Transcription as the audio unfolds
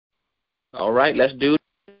All right, let's do it.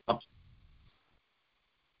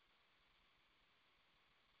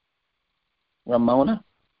 Ramona.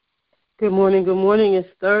 Good morning. Good morning. It's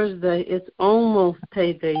Thursday. It's almost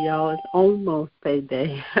payday, y'all. It's almost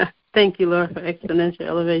payday. Thank you, Lord, for exponential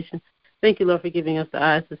elevation. Thank you, Lord, for giving us the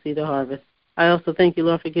eyes to see the harvest. I also thank you,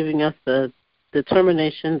 Lord, for giving us the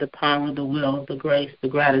determination, the power, the will, the grace, the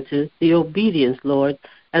gratitude, the obedience, Lord,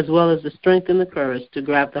 as well as the strength and the courage to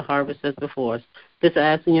grab the harvest that's before us. This I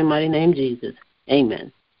ask in your mighty name, Jesus.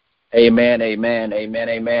 Amen. Amen, amen, amen,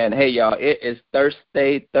 amen. Hey, y'all, it is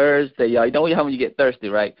Thursday, y'all. You know how when you get thirsty,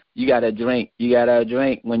 right? You got to drink. You got to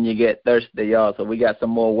drink when you get thirsty, y'all. So we got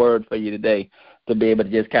some more word for you today to be able to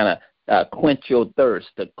just kind of quench your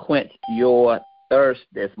thirst, to quench your thirst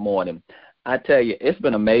this morning. I tell you, it's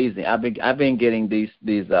been amazing. I've been getting these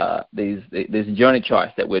journey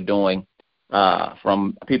charts that we're doing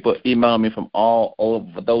from people emailing me from all over.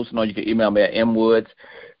 For those who know, you can email me at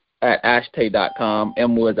mwoods@ashtay.com,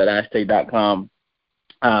 mwoods@ashtay.com,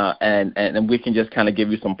 and we can just kind of give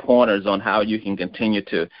you some pointers on how you can continue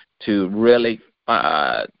to really,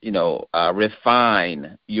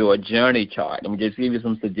 refine your journey chart. And we just give you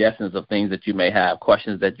some suggestions of things that you may have,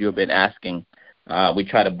 questions that you've been asking. We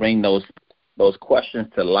try to bring those questions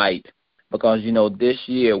to light because, this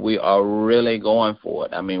year we are really going for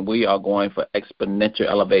it. I mean, we are going for exponential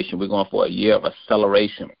elevation. We're going for a year of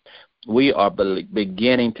acceleration. We are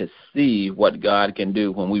beginning to see what God can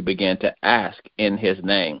do when we begin to ask in his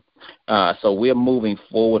name. So we're moving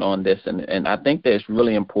forward on this, and I think that it's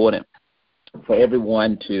really important for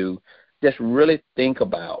everyone to just really think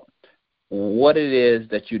about what it is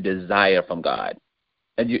that you desire from God.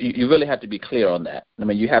 And you really have to be clear on that. I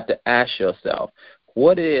mean, you have to ask yourself,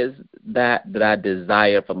 what is that I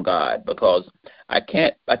desire from God? Because I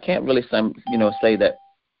can't really say that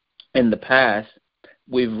in the past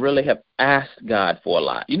we really have asked God for a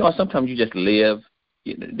lot. Sometimes you just live.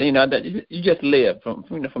 You just live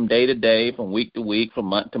from day to day, from week to week, from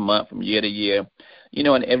month to month, from year to year.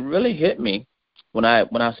 And it really hit me when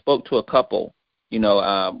I spoke to a couple. We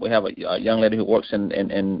have a young lady who works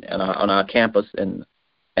on our campus, and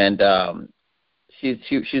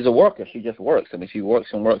she's a worker. She just works. I mean, she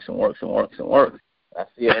works and works and works and works and works. I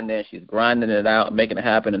see her in there. She's grinding it out, making it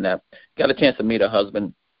happen. And I got a chance to meet her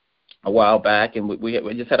husband a while back, and we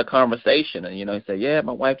just had a conversation. And he said, "Yeah,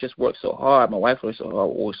 my wife just works so hard. My wife works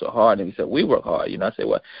so hard." And he said, "We work hard." I said,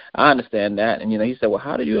 "Well, I understand that." And he said, "Well,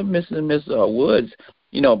 how do you and Miss Woods,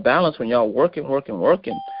 balance when y'all working?"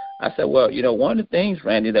 I said, "Well, one of the things,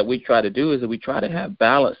 Randy, that we try to do is that we try to have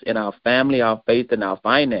balance in our family, our faith, and our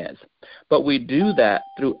finance. But we do that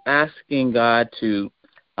through asking God to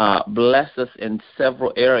bless us in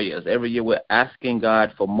several areas. Every year we're asking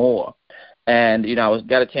God for more." And I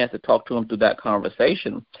got a chance to talk to him through that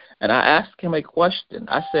conversation, and I asked him a question.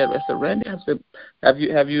 I said, "Randy, have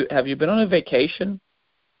you been on a vacation,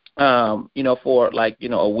 for like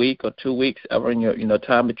a week or 2 weeks ever in your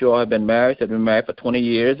time that you all have been married? Have been married for 20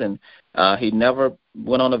 years, and he never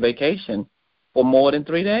went on a vacation for more than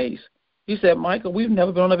 3 days." He said, "Michael, we've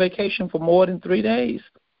never been on a vacation for more than 3 days."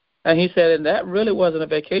 And he said, and that really wasn't a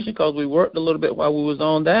vacation because we worked a little bit while we was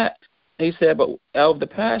on that. He said, "But over the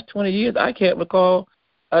past 20 years, I can't recall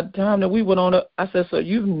a time that we went on I said, "So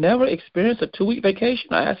you've never experienced a 2-week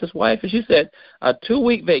vacation?" I asked his wife, and she said, "A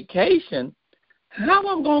 2-week vacation? How am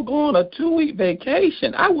I going to go on a 2-week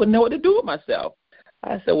vacation? I wouldn't know what to do with myself."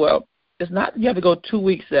 I said, "Well, it's not you have to go 2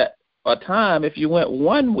 weeks at a time. If you went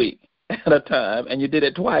 1 week at a time and you did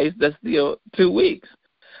it twice, that's still 2 weeks."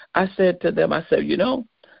 I said to them, I said, you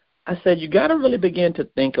got to really begin to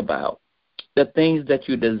think about the things that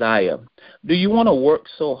you desire. Do you want to work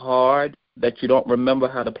so hard that you don't remember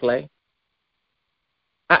how to play?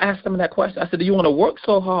 I asked them that question. I said, "Do you want to work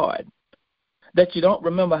so hard that you don't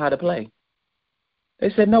remember how to play?" They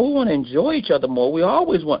said, "No, we want to enjoy each other more. We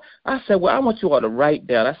always want." I said, "Well, I want you all to write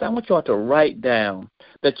down." I want you all to write down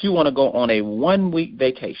that you want to go on a 1-week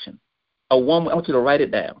vacation. I want you to write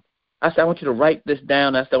it down. I said, "I want you to write this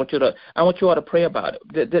down." I said, I want you all to pray about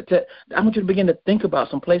it. I want you to begin to think about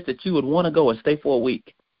some place that you would want to go and stay for a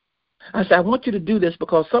week. I said, "I want you to do this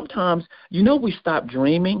because sometimes, we stop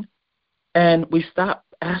dreaming and we stop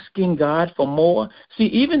asking God for more." See,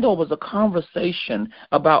 even though it was a conversation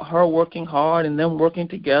about her working hard and them working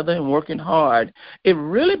together and working hard, it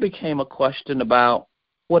really became a question about,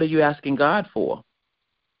 what are you asking God for?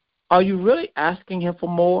 Are you really asking him for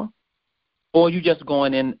more? Or are you just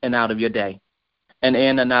going in and out of your day, and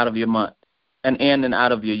in and out of your month, and in and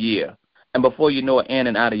out of your year, and before you know it, in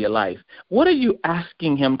and out of your life? What are you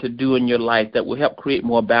asking him to do in your life that will help create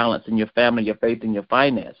more balance in your family, your faith, and your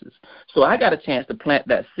finances? So I got a chance to plant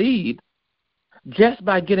that seed just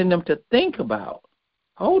by getting them to think about,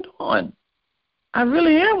 hold on, I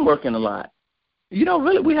really am working a lot. You know,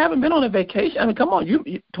 really, we haven't been on a vacation. I mean, come on, you've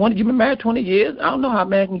been married 20 years. I don't know how a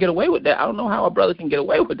man can get away with that. I don't know how a brother can get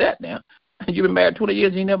away with that now. You've been married 20 years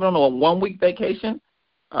and you never on a 1-week vacation?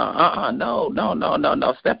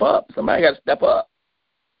 No. Step up. Somebody got to step up.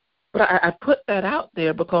 But I put that out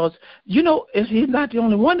there because, you know, he's not the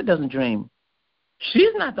only one that doesn't dream.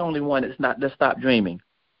 She's not the only one that stopped dreaming.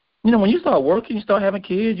 You know, when you start working, you start having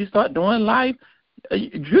kids, you start doing life,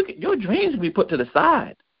 your dreams will be put to the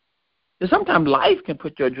side. Sometimes life can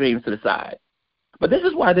put your dreams to the side. But this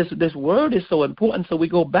is why this word is so important. So we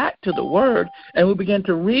go back to the word and we begin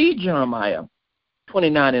to read Jeremiah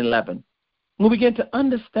 29:11. We begin to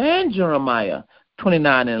understand Jeremiah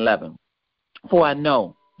 29:11. For I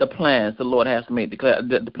know the plans the Lord has for me,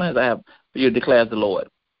 the plans I have for you, declares the Lord.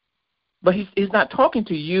 But he's not talking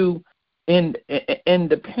to you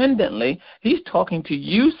independently. He's talking to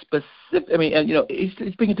you specifically. I mean, you know, he's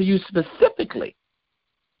speaking to you specifically.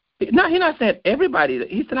 No, he's not saying everybody.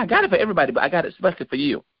 He said, I got it for everybody, but I got it especially for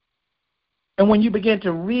you. And when you begin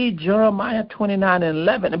to read Jeremiah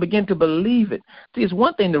 29:11 and begin to believe it, see, it's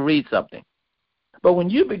one thing to read something, but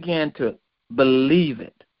when you begin to believe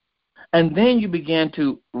it, and then you begin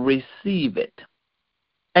to receive it,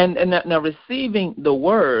 and now receiving the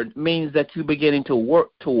word means that you're beginning to work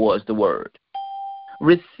towards the word.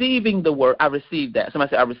 Receiving the word, I received that.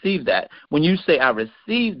 Somebody say, I received that. When you say, I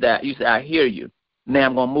received that, you say, I hear you. Now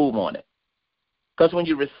I'm going to move on it. Because when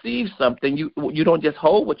you receive something, you don't just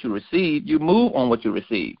hold what you receive, you move on what you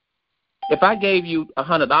receive. If I gave you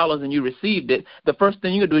 $100 and you received it, the first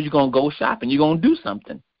thing you're going to do is you're going to go shopping. You're going to do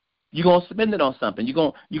something. You're going to spend it on something. You're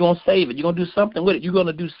going to save it. You're going to do something with it. You're going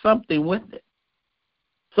to do something with it.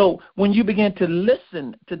 So when you begin to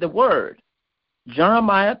listen to the word,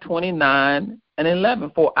 Jeremiah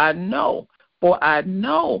 29:11, for I know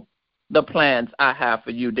the plans I have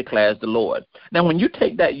for you, declares the Lord. Now, when you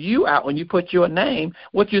take that you out, when you put your name,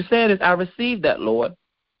 what you said is, I received that, Lord.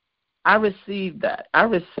 I received that. I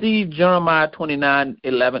received Jeremiah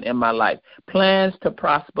 29:11 in my life. Plans to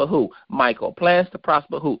prosper who? Michael. Plans to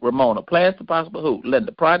prosper who? Ramona. Plans to prosper who?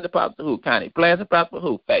 Linda. Plans to prosper who? Connie. Plans to prosper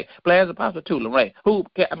who? Faye. Plans to prosper who? Lorraine.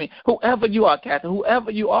 Whoever you are, Catherine, whoever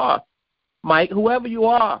you are. Mike, whoever you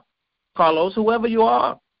are. Carlos, whoever you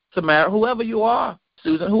are. Samara, whoever you are.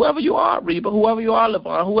 Susan, whoever you are. Reba, whoever you are.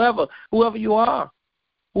 Levon, whoever you are.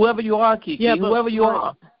 Whoever you are, Kiki, whoever you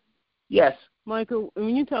are. Yes. Michael,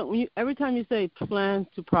 every time you say plans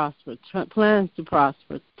to prosper,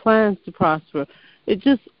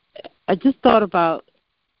 I just thought about,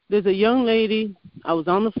 there's a young lady, I was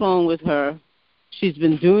on the phone with her. She's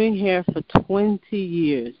been doing hair for 20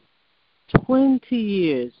 years. 20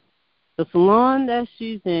 years. The salon that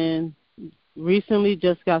she's in recently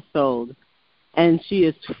just got sold, and she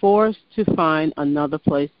is forced to find another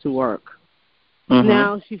place to work. Mm-hmm.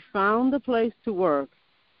 Now, she found the place to work,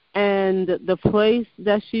 and the place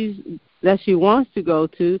that she wants to go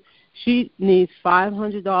to, she needs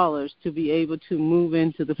 $500 to be able to move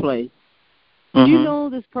into the place. Mm-hmm. You know,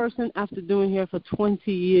 this person, after doing hair for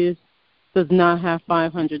 20 years, does not have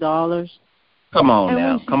 $500. Come on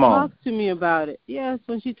now, come on. And when she talked to me about it,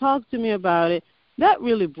 when she talked to me about it, that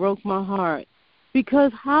really broke my heart.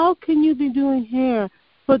 Because how can you be doing hair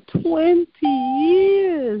for 20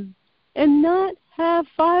 years and not have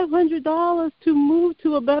 $500 to move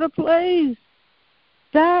to a better place?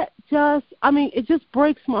 It just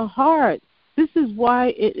breaks my heart. This is why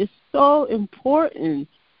it is so important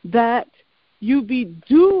that you be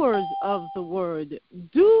doers of the word,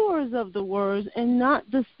 and not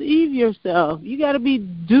deceive yourself. You got to be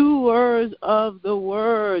doers of the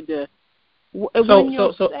word. Go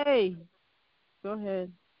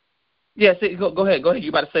ahead. Yes, go ahead. You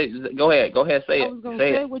about to say? Go ahead. Say it. I was going to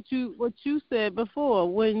say what you said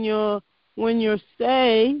before. When you're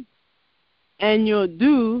say and you're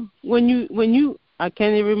do, when you I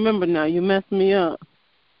can't even remember now. You messed me up.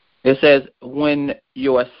 It says when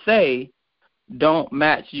your say don't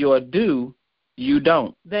match your do, you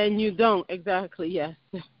don't. Then you don't. Exactly. Yes.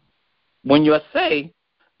 When your say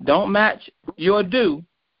don't match your do,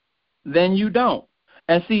 then you don't.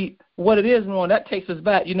 And see what it is, Ron, that takes us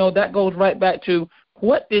back. You know, that goes right back to,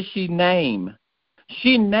 what did she name?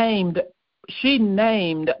 She named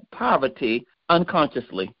poverty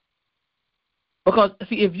unconsciously. Because,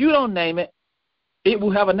 see, if you don't name it, it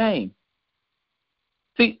will have a name.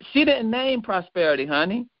 See, she didn't name prosperity,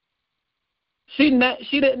 honey. She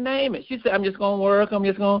didn't name it. She said, I'm just going to work. I'm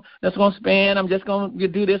just going to spend. I'm just going to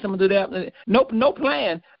do this. I'm going to do that. No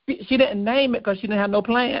plan. She didn't name it because she didn't have no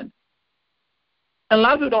plan. And a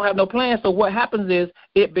lot of people don't have no plan, so what happens is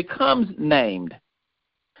it becomes named.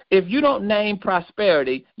 If you don't name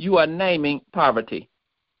prosperity, you are naming poverty.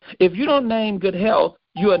 If you don't name good health,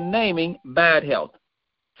 you are naming bad health.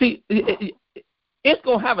 See, it's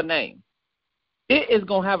going to have a name. It is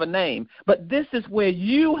going to have a name. But this is where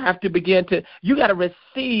you have to begin to, you got to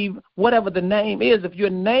receive whatever the name is. If you're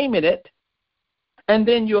naming it, and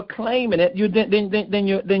then you're claiming it,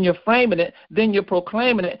 then you're framing it, then you're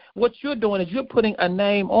proclaiming it. What you're doing is you're putting a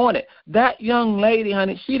name on it. That young lady,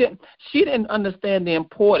 honey, she didn't understand the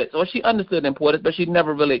importance, or she understood the importance, but she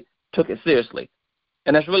never really took it seriously.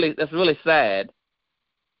 And that's really sad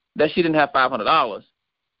that she didn't have $500.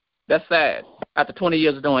 That's sad. After 20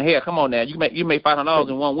 years of doing hair, come on now, you made $500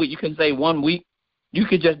 in 1 week. You couldn't say 1 week. You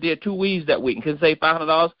could just did 2 weeks that week and couldn't save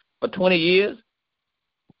 $500 for 20 years.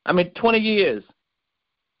 20 years.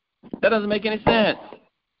 That doesn't make any sense.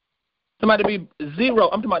 Somebody be zero.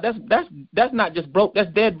 I'm talking about that's not just broke.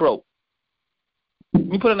 That's dead broke.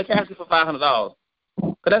 You put in a casket for $500.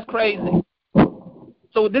 But that's crazy.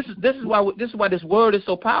 So this is why this word is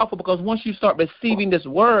so powerful, because once you start receiving this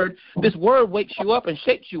word wakes you up and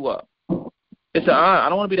shakes you up. It's I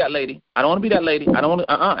don't want to be that lady. I don't want to be that lady. I don't want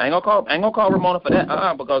to. I ain't gonna call Ramona for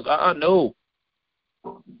that. Because no.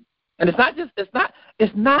 And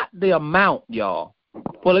it's not the amount, y'all.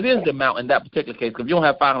 Well, it is the amount in that particular case, because if you don't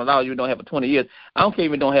have $500, you don't have for 20 years. I don't care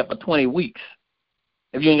if you don't have for 20 weeks.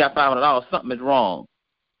 If you ain't got $500, something is wrong.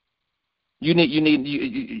 You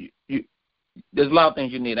there's a lot of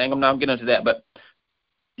things you need. I'm not getting into that, but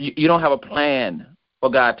you don't have a plan for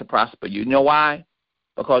God to prosper you. You know why?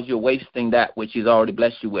 Because you're wasting that which He's already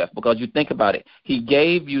blessed you with. Because you think about it, He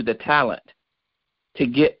gave you the talent to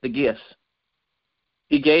get the gifts.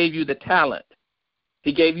 He gave you the talent.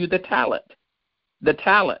 He gave you the talent. The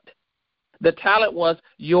talent was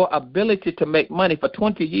your ability to make money. For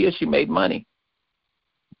 20 years, she made money,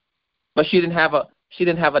 but she didn't have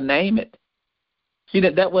a name it.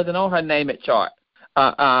 That wasn't on her name it chart.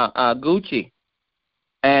 Gucci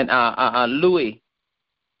and Louis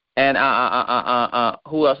and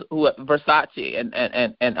who else?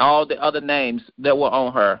 Versace and all the other names that were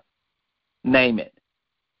on her name it.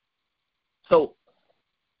 So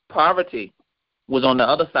poverty was on the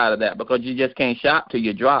other side of that, because you just can't shop till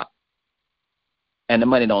you drop, and the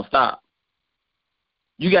money don't stop.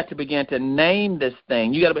 You got to begin to name this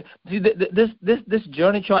thing. You got to see this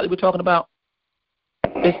journey chart that we're talking about.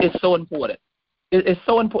 It's so important. It's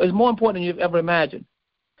so important. It's more important than you've ever imagined.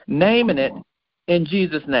 Naming it in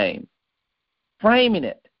Jesus' name, framing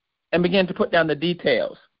it, and begin to put down the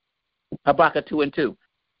details. Habakkuk 2:2.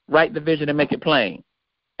 Write the vision and make it plain,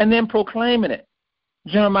 and then proclaiming it.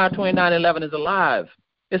 Jeremiah 29:11 is alive.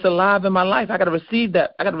 It's alive in my life. I got to receive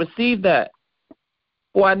that.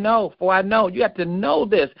 For I know. You got to know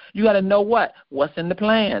this. You got to know what's in the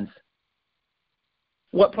plans.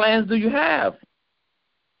 What plans do you have?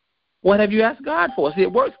 What have you asked God for? See,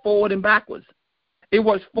 it works forward and backwards. It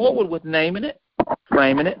works forward with naming it,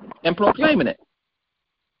 framing it, and proclaiming it.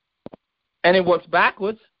 And it works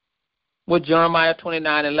backwards with Jeremiah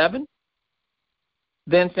 29:11.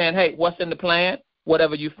 Then saying, hey, what's in the plan?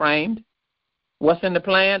 Whatever you framed. What's in the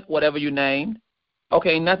plan? Whatever you named.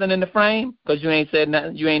 Okay, nothing in the frame because you ain't said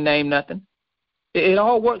nothing. You ain't named nothing. It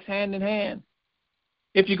all works hand in hand.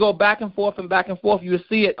 If you go back and forth, you'll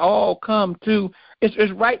see it all come to.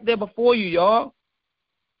 It's right there before you, y'all.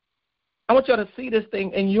 I want y'all to see this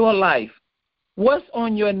thing in your life. What's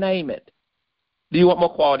on your name it? Do you want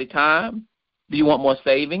more quality time? Do you want more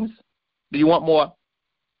savings? Do you want more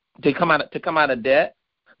to come out of debt?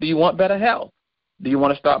 Do you want better health? Do you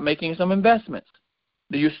want to start making some investments?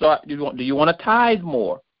 Do you want to tithe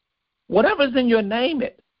more? Whatever's in your name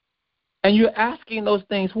it. And you're asking those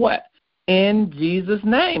things what? In Jesus'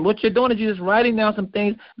 name. What you're doing is you're just writing down some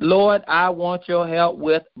things. Lord, I want your help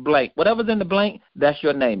with blank. Whatever's in the blank, that's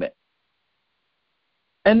your name it.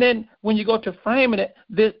 And then when you go to framing it,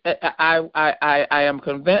 this I am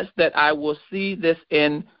convinced that I will see this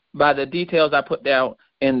in by the details I put down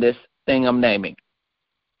in this thing I'm naming.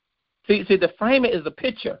 See, the framing is the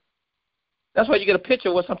picture. That's why you get a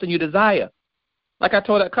picture with something you desire. Like I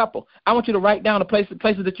told that couple, I want you to write down the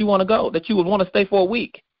places that you want to go, that you would want to stay for a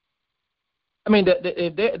week. I mean,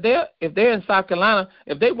 if they're in South Carolina,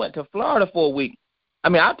 if they went to Florida for a week, I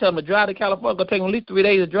mean, I'll tell them to drive to California. Go take them at least 3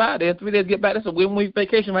 days to drive there, 3 days to get back. That's a 1 week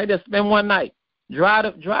vacation right there. Spend one night. Drive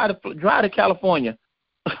to California.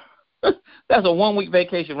 That's a 1 week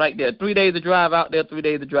vacation right there. 3 days to drive out there, 3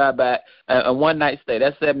 days to drive back, a one night stay.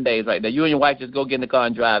 That's 7 days right there. You and your wife just go get in the car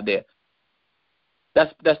and drive there.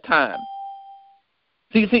 That's time.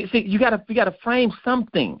 See, you gotta frame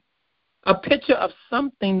something, a picture of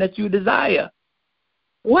something that you desire.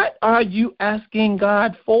 What are you asking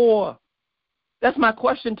God for? That's my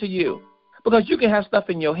question to you. Because you can have stuff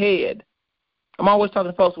in your head. I'm always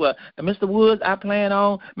talking to folks, well, Mr. Woods, I plan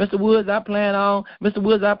on, Mr. Woods, I plan on, Mr.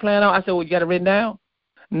 Woods, I plan on. I said, well, you got it written down?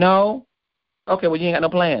 No. Okay, well, you ain't got no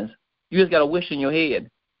plans. You just got a wish in your head.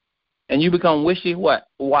 And you become washy.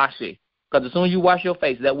 Because as soon as you wash your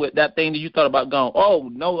face, that thing that you thought about gone, oh,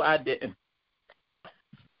 no, I didn't.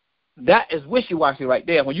 That is wishy-washy right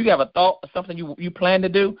there. When you have a thought of something you plan to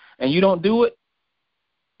do and you don't do it,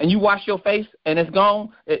 and you wash your face and it's gone,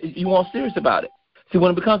 you aren't serious about it. See,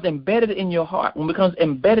 when it becomes embedded in your heart, when it becomes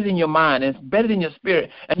embedded in your mind, and it's embedded in your spirit,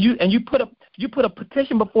 and you put a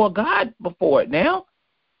petition before God before it now,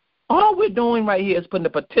 all we're doing right here is putting a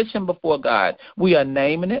petition before God. We are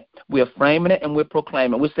naming it, we are framing it, and we're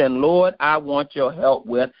proclaiming. We're saying, Lord, I want your help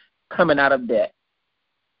with coming out of debt.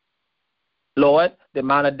 Lord, the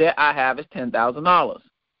amount of debt I have is $10,000.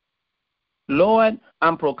 Lord,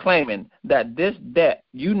 I'm proclaiming that this debt,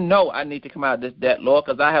 you know I need to come out of this debt, Lord,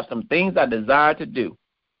 because I have some things I desire to do.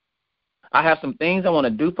 I have some things I want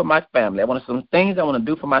to do for my family. Some things I want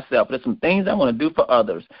to do for myself. There's some things I want to do for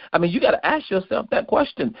others. I mean, you got to ask yourself that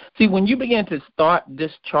question. See, when you begin to start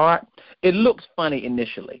this chart, it looks funny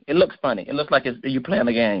initially. It looks funny. It looks like you're playing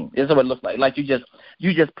a game. It's what it looks like. Like you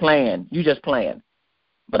just playing.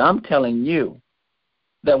 But I'm telling you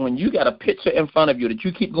that when you got a picture in front of you that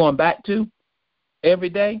you keep going back to every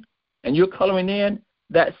day, and you're coloring in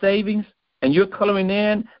that savings, and you're coloring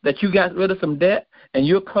in that you got rid of some debt, and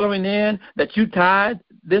you're coloring in that you tithe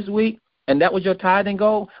this week, and that was your tithing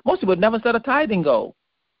goal. Most people never set a tithing goal.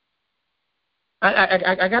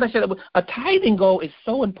 I got to say that a tithing goal is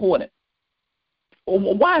so important.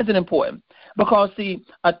 Why is it important? Because, see,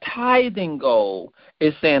 a tithing goal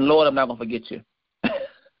is saying, Lord, I'm not going to forget you.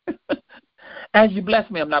 As you bless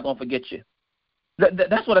me, I'm not going to forget you.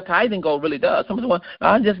 That's what a tithing goal really does. Somebody says,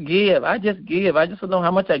 I just give. I just don't know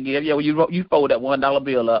how much I give. Yeah, well, you fold that $1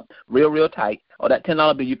 bill up real tight, or that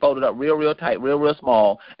 $10 bill, you fold it up real tight, real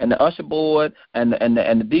small, and the usher board and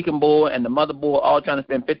the deacon board and the mother board all trying to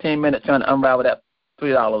spend 15 minutes trying to unravel that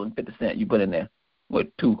 $3.50 you put in there with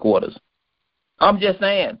 2 quarters. I'm just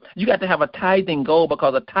saying, you got to have a tithing goal,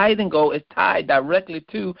 because a tithing goal is tied directly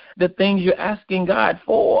to the things you're asking God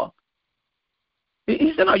for.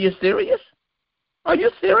 He said, are you serious? Are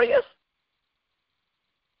you serious?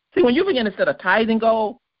 See, when you begin to set a tithing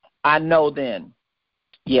goal, I know then,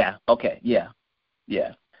 yeah. Because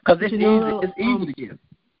it's easy to give.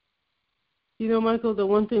 You know, Michael, the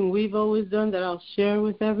one thing we've always done that I'll share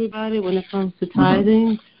with everybody when it comes to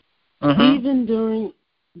tithing, even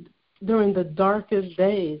during the darkest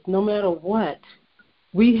days, no matter what,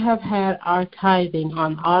 we have had our tithing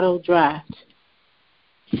on auto draft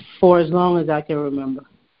for as long as I can remember.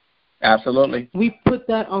 Absolutely. We put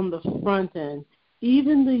that on the front end.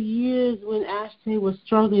 Even the years when Ashley was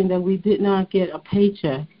struggling that we did not get a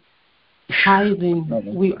paycheck,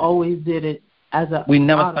 tithing, we always did it as a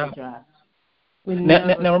auto draft.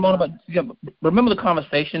 Now, Ramona, remember the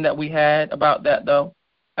conversation that we had about that, though?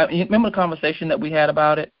 Remember the conversation that we had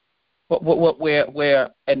about it? Where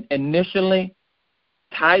initially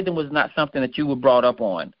tithing was not something that you were brought up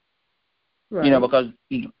on. Right. You know, because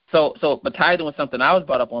but tithing was something I was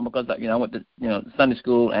brought up on, because I went to Sunday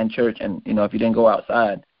school and church, and if you didn't go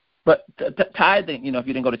outside, but tithing, if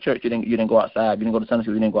you didn't go to church, you didn't go outside. You didn't go to Sunday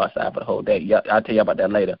school, you didn't go outside for the whole day. I'll tell you about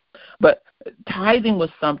that later. But tithing was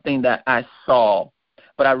something that I saw,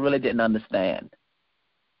 but I really didn't understand.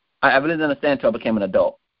 I really didn't understand until I became an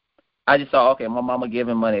adult. I just saw, okay, my mama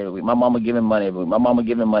giving money every week. My mama giving money every week. My mama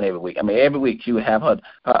giving money every week. I mean, every week she would have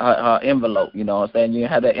her envelope. You know what I'm saying? You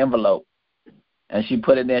have that envelope. And she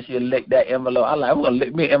put it there, she'll lick that envelope. I'm like, I'm going to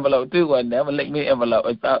lick me an envelope too one day. I'm going to lick me an envelope.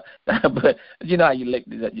 But you know how you lick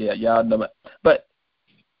it. Yeah, y'all know it. But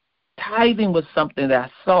tithing was something that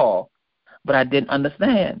I saw, but I didn't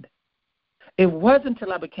understand. It wasn't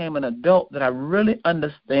until I became an adult that I really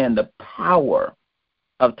understand the power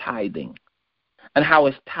of tithing and how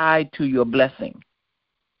it's tied to your blessing.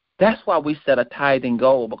 That's why we set a tithing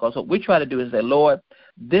goal, because what we try to do is say, Lord,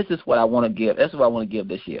 this is what I want to give. This is what I want to give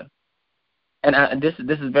this year. And this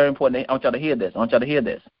is very important. I want y'all to hear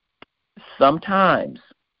this. Sometimes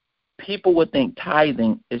people would think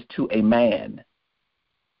tithing is to a man.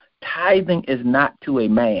 Tithing is not to a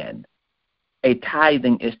man. A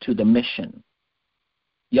tithing is to the mission.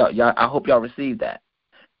 Y'all, I hope y'all receive that.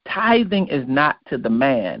 Tithing is not to the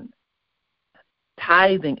man.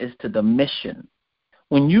 Tithing is to the mission.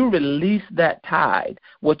 When you release that tithe,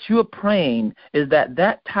 what you're praying is that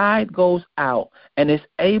tithe goes out and is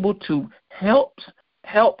able to help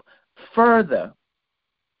further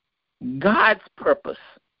God's purpose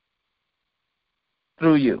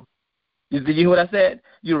through you. Did you hear what I said?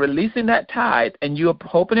 You're releasing that tithe, and you're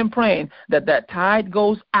hoping and praying that that tithe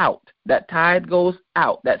goes out. That tithe goes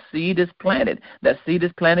out. That seed is planted. That seed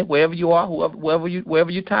is planted wherever you are, wherever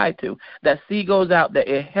you tithe to. That seed goes out, that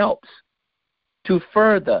it helps to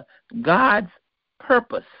further God's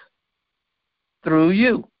purpose through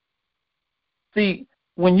you. See,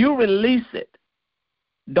 when you release it,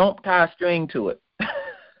 don't tie a string to it.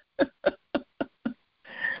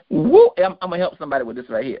 Woo! I'm going to help somebody with this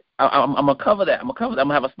right here. I'm going to cover that. I'm going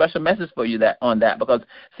to have a special message for you on that because,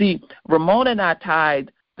 see, Ramona and I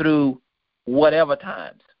tied through whatever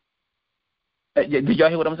times. Did y'all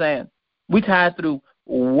hear what I'm saying? We tied through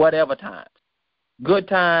whatever times. Good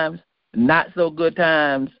times, not so good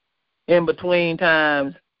times, in between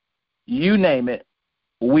times, you name it,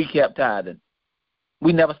 we kept tithing.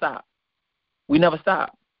 We never stopped. We never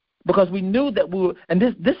stopped. Because we knew that we were, and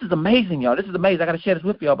this is amazing, y'all. This is amazing. I got to share this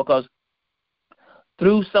with y'all because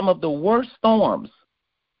through some of the worst storms,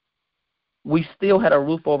 we still had a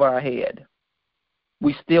roof over our head.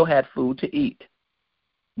 We still had food to eat.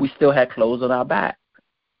 We still had clothes on our back.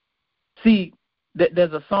 See,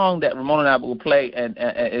 there's a song that Ramona and I will play, and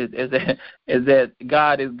is that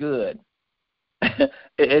God is good. I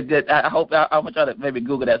want y'all to maybe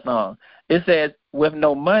Google that song. It says, with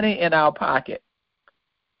no money in our pocket,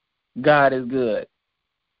 God is good.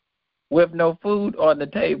 With no food on the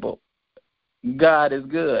table, God is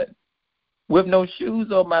good. With no shoes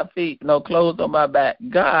on my feet, no clothes on my back,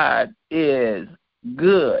 God is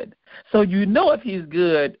good. So you know if he's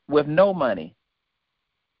good with no money,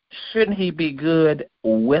 shouldn't he be good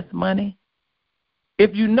with money?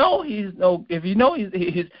 If you know he's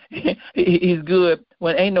good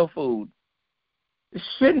when ain't no food,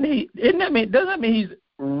 shouldn't he? Doesn't that mean he's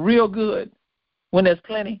real good when there's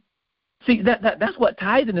plenty? See, that's what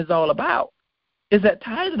tithing is all about. Is that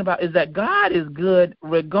God is good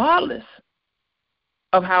regardless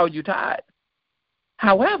of how you tithe.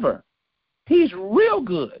 However, he's real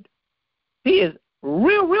good. He is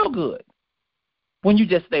real good when you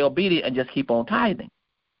just stay obedient and just keep on tithing.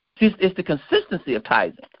 See, it's the consistency of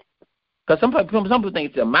tithing. Because some people think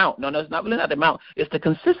it's the amount. No, it's not really not the amount. It's the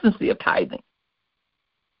consistency of tithing.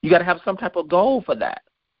 You got to have some type of goal for that.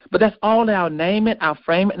 But that's all that I'll name it, I'll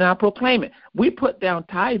frame it, and I'll proclaim it. We put down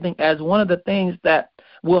tithing as one of the things that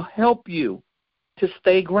will help you to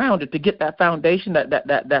stay grounded, to get that foundation,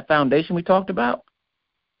 that foundation we talked about.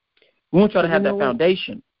 We want y'all to have that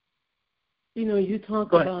foundation. You know, you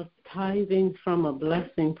talk about tithing from a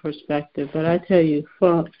blessing perspective, but I tell you,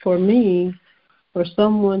 for me, for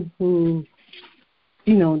someone who,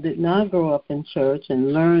 you know, did not grow up in church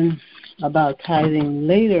and learn about tithing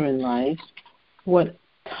later in life, what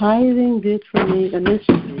tithing did for me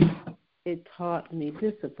initially, it taught me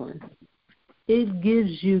discipline. It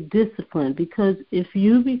gives you discipline because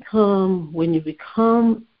when you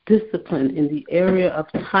become disciplined in the area of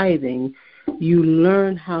tithing, you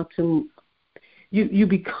learn how to, you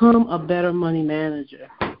become a better money manager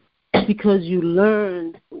because you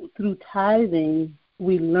learn through tithing,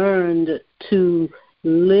 we learned to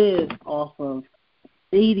live off of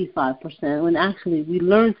 85%, when actually we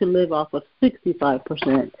learned to live off of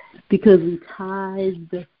 65% because we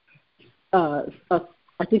tithed, I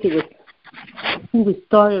think we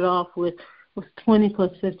started off with 20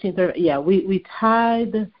 plus 15, 30. Yeah, we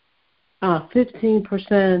tithed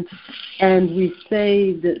 15% and we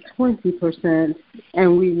saved 20%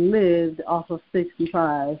 and we lived off of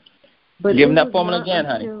 65. But give them that formula again,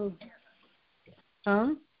 honey.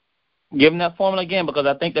 Huh? Give them that formula again because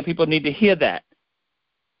I think that people need to hear that.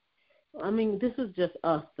 I mean, this is just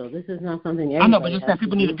us, though. This is not something everybody I know, but just that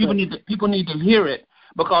people need to hear it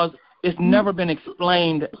because it's never been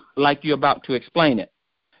explained like you're about to explain it.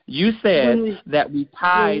 You said that we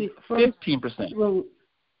tithe 15%.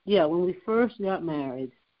 When we first got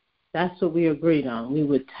married, that's what we agreed on. We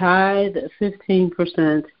would tithe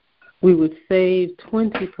 15%, we would save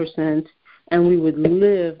 20%, and we would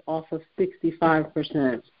live off of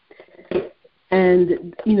 65%.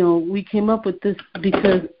 And, you know, we came up with this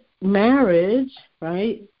because marriage,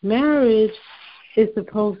 right? Marriage is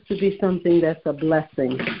supposed to be something that's a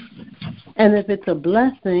blessing. And if it's a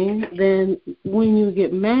blessing, then when you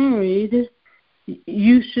get married,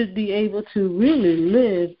 you should be able to really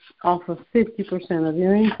live off of 50% of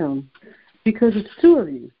your income because it's two of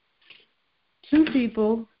you. Two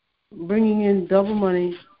people bringing in double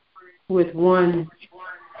money with one.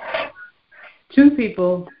 Two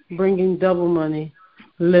people bringing double money,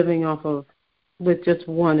 living off of with just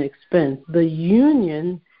one expense. The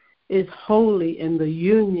union is holy and the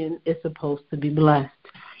union is supposed to be blessed.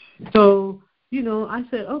 So, you know, I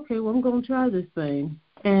said, okay, well, I'm going to try this thing.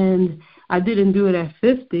 And I didn't do it at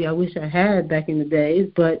 50. I wish I had back in the days,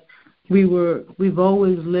 but we've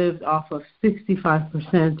always lived off of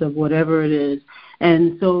 65% of whatever it is.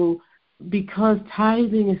 And so because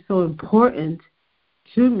tithing is so important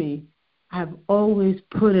to me, I've always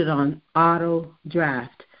put it on auto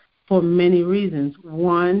draft for many reasons.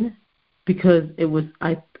 One, because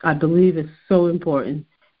I believe it's so important.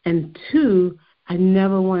 And two, I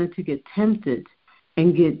never wanted to get tempted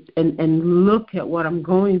and look at what I'm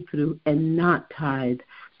going through and not tithe.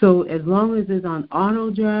 So as long as it's on auto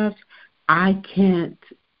draft, I can't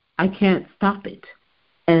stop it.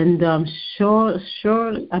 And sure,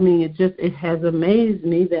 I mean, it has amazed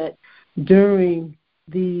me that during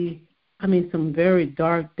some very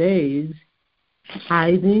dark days,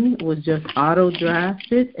 tithing was just auto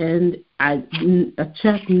drafted, and a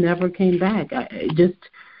check never came back. It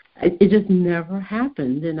just never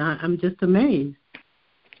happened, and I'm just amazed.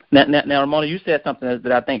 Now, Ramona, you said something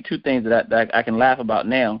that I think two things that I can laugh about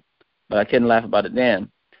now, but I couldn't laugh about it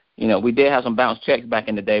then. You know, we did have some bounce checks back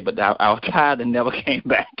in the day, but our tithing never came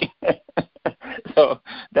back. So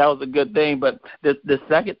that was a good thing. But the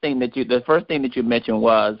first thing that you mentioned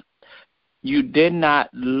was you did not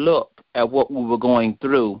look at what we were going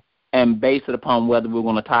through and base it upon whether we were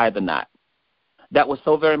going to tithe or not. That was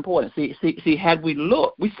so very important. See, had we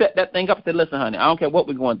looked, we set that thing up and said, listen, honey, I don't care what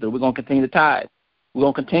we're going through. We're going to continue to tithe. We're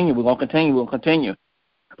going to continue.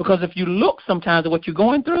 Because if you look sometimes at what you're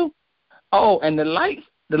going through, and the light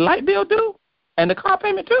bill due, and the car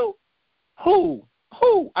payment too, who?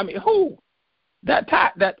 That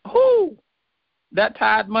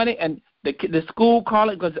tithe money and the school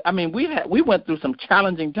college, because, we went through some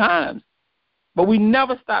challenging times, but we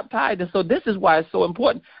never stopped tithing. So this is why it's so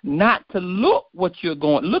important not to look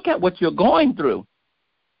at what you're going through.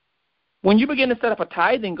 When you begin to set up a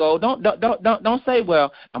tithing goal, don't say,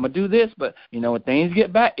 well, I'm going to do this, but, when things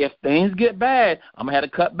get bad, I'm going to have to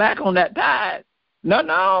cut back on that tithe. No.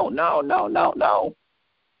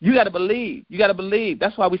 You got to believe.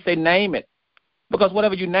 That's why we say name it. Because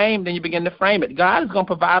whatever you name, then you begin to frame it. God is going to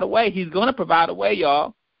provide a way. He's going to provide a way,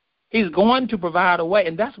 y'all. He's going to provide a way,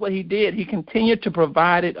 and that's what he did. He continued to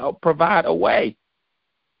provide a way.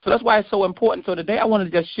 So that's why it's so important. So today I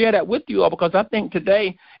wanted to just share that with you all, because I think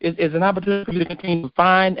today is an opportunity for you to continue to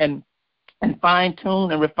find and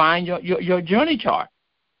fine-tune and refine your journey chart.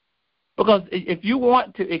 Because if you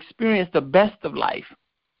want to experience the best of life,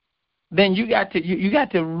 then you got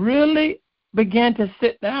to really begin to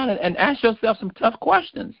sit down and ask yourself some tough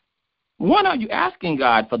questions. One, are you asking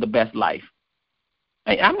God for the best life?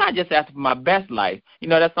 Hey, I'm not just asking for my best life. You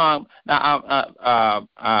know that song,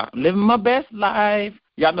 living my best life.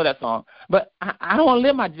 Y'all know that song. But I don't want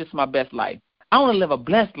to live just my best life. I want to live a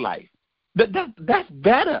blessed life. That's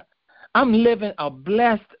better. I'm living a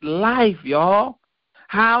blessed life, y'all.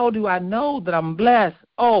 How do I know that I'm blessed?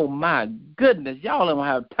 Oh, my goodness. Y'all don't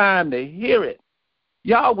have time to hear it.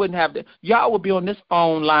 Y'all would be on this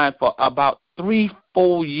phone line for about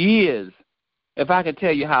 3-4 years if I could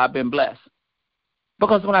tell you how I've been blessed.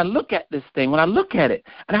 Because when I look at this thing, when I look at it,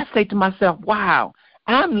 and I say to myself, wow,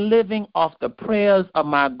 I'm living off the prayers of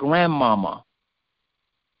my grandmama.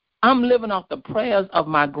 I'm living off the prayers of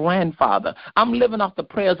my grandfather. I'm living off the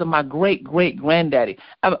prayers of my great-great-granddaddy.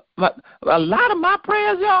 A lot of my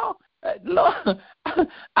prayers, y'all, Lord,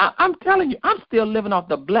 I'm telling you, I'm still living off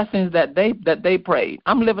the blessings that they prayed.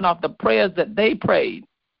 I'm living off the prayers that they prayed.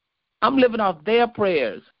 I'm living off their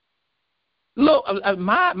prayers. Look,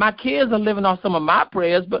 my kids are living off some of my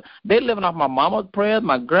prayers, but they're living off my mama's prayers,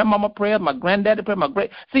 my grandmama's prayers, my granddaddy's prayers,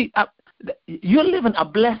 you're living a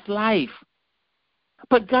blessed life.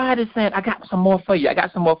 But God is saying, I got some more for you. I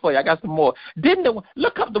got some more.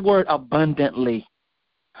 Look up the word abundantly.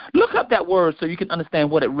 Look up that word so you can understand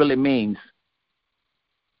what it really means.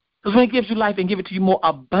 Because when he gives you life and give it to you more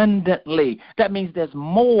abundantly, that means there's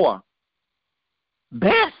more.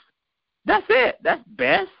 Best. That's it. That's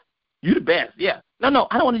best. You the best, yeah. No,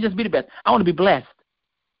 I don't want to just be the best. I want to be blessed.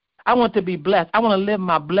 I want to be blessed. I want to live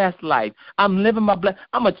my blessed life. I'm living my blessed.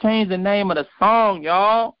 I'm going to change the name of the song,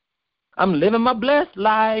 y'all. I'm living my blessed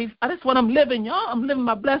life. That's what I'm living, y'all. I'm living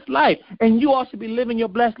my blessed life. And you all should be living your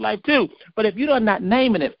blessed life too. But if you're not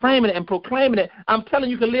naming it, framing it, and proclaiming it, I'm telling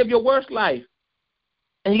you, you can live your worst life.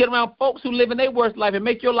 And you get around folks who live in their worst life and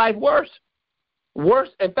make your life worse. Worse.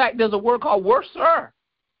 In fact, there's a word called worser.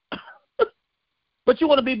 But you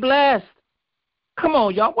want to be blessed. Come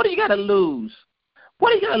on, y'all. What do you got to lose?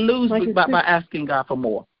 What do you got to lose by asking God for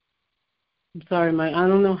more? I'm sorry, Mike. I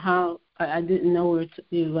don't know how. I didn't know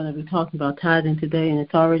you were going to be talking about tithing today, and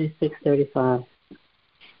it's already 6:35.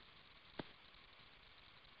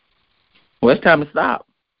 Well, it's time to stop.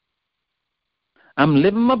 I'm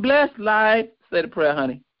living my blessed life. Say the prayer,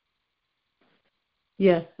 honey.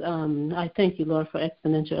 Yes, I thank you, Lord, for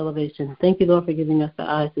exponential elevation. Thank you, Lord, for giving us the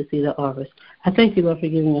eyes to see the harvest. I thank you, Lord, for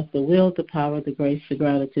giving us the will, the power, the grace, the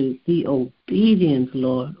gratitude, the obedience,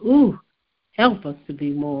 Lord. Ooh, help us to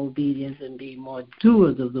be more obedient and be more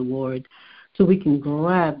doers of the word so we can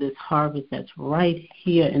grab this harvest that's right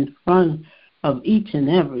here in front of each and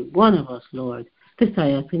every one of us, Lord. This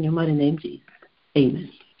I ask in your mighty name, Jesus.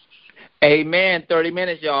 Amen. Amen. 30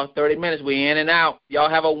 minutes, y'all. 30 minutes. We in and out. Y'all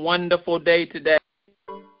have a wonderful day today.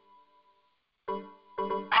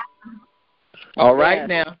 All right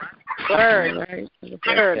now. Word.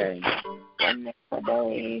 Wonderful day.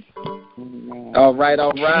 All right,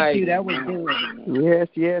 all right. Thank you. That was good.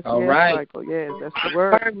 Yes, all right. Michael. Yes, that's the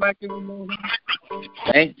word.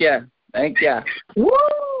 Thank you. Woo!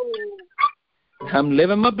 I'm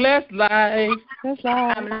living my blessed life.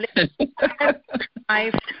 I'm living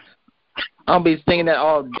life. I'll be singing that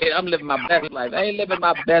all day. I'm living my best life. I ain't living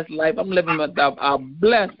my best life. I'm living a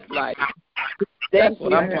blessed life. That's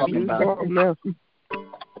what I'm talking about.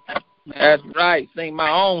 That's right. Sing my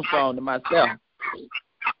own song to myself.